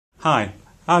Hi.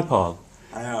 Hi, Paul.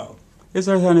 Hello. Is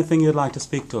there anything you'd like to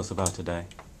speak to us about today?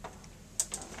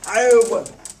 I would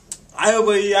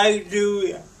like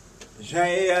to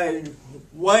say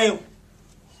when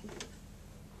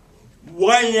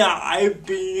I've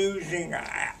been using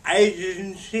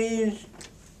agencies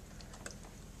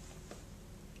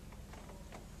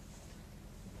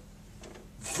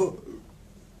for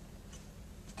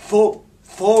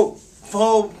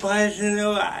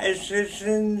personal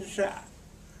assistance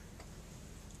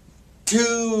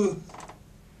to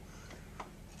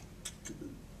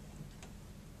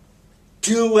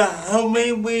help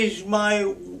me with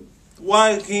my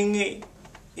working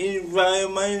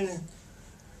environment.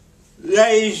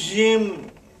 They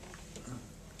seem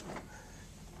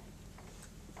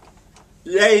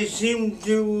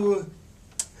to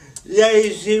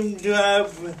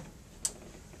have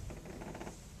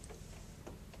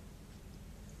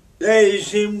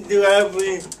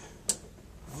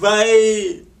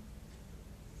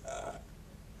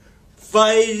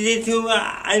very little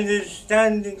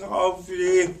understanding of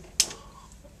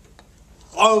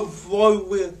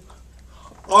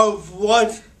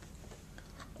what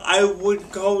I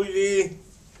would call the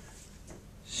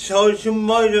social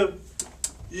model,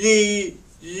 the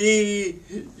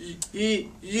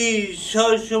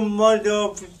social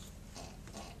model of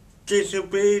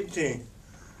disability,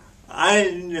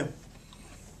 and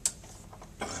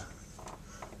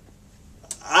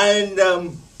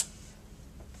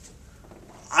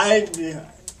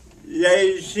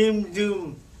they seem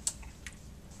to,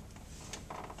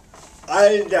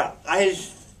 and I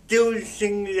still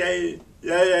think that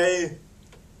they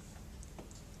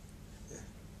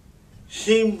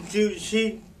seem to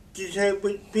see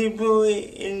disabled people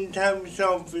in terms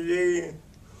of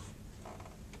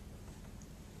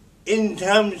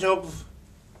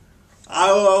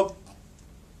our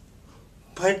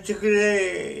particular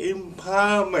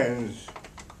empowerments,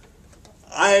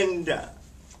 and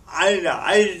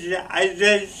I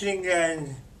just think that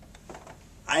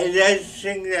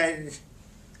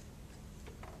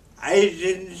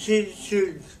agencies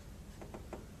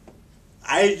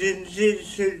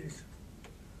should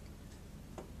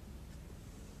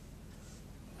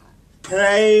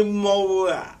pay more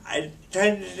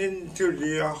attention to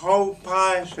the whole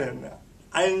person.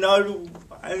 I know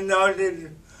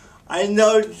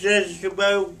just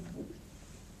about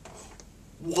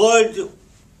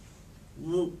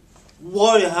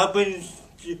what happens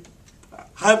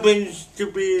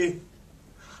to be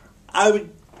our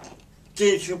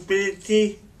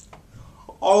disability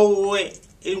or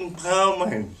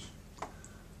empowerment.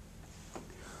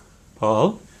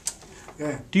 Paul?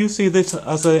 Yeah. Do you see this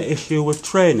as an issue with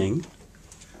training?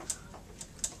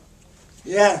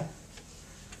 Yeah.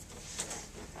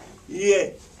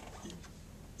 Yes,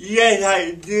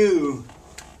 I do.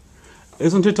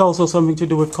 Isn't it also something to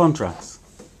do with contracts?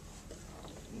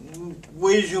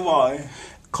 Which one?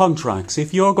 Contracts.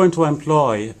 If you're going to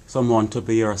employ someone to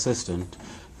be your assistant,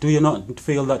 do you not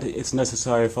feel that it's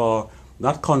necessary for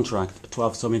that contract to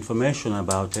have some information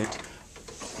about it,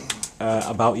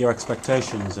 about your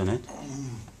expectations in it?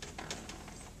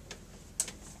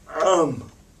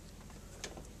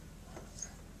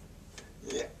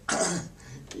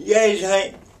 Yes,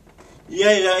 I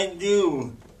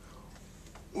do.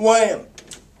 Well,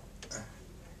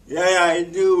 yeah, I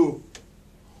do.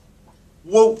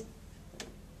 What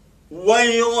do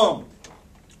you want?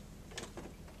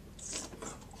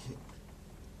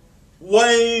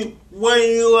 When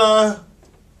you are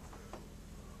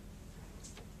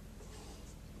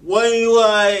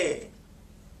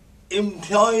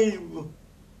employed,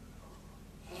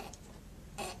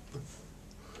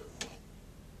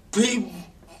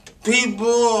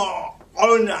 people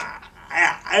on a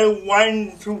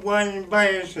one-to-one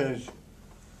basis,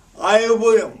 I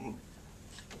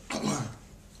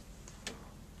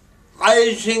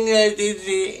think that it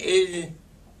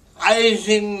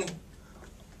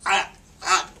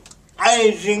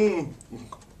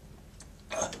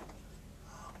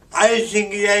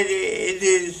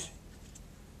is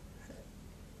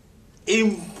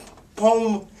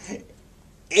important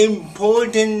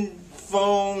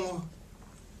for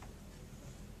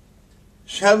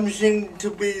something to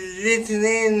be written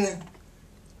in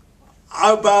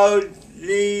about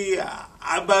the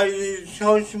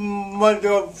social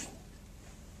model of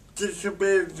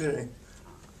disability,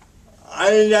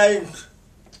 and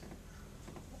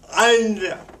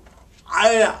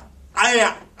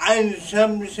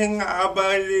something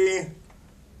about the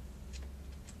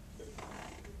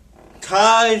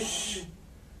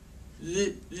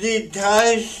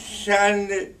tasks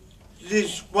and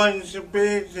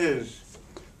responsibilities.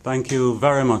 Thank you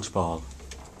very much, Paul.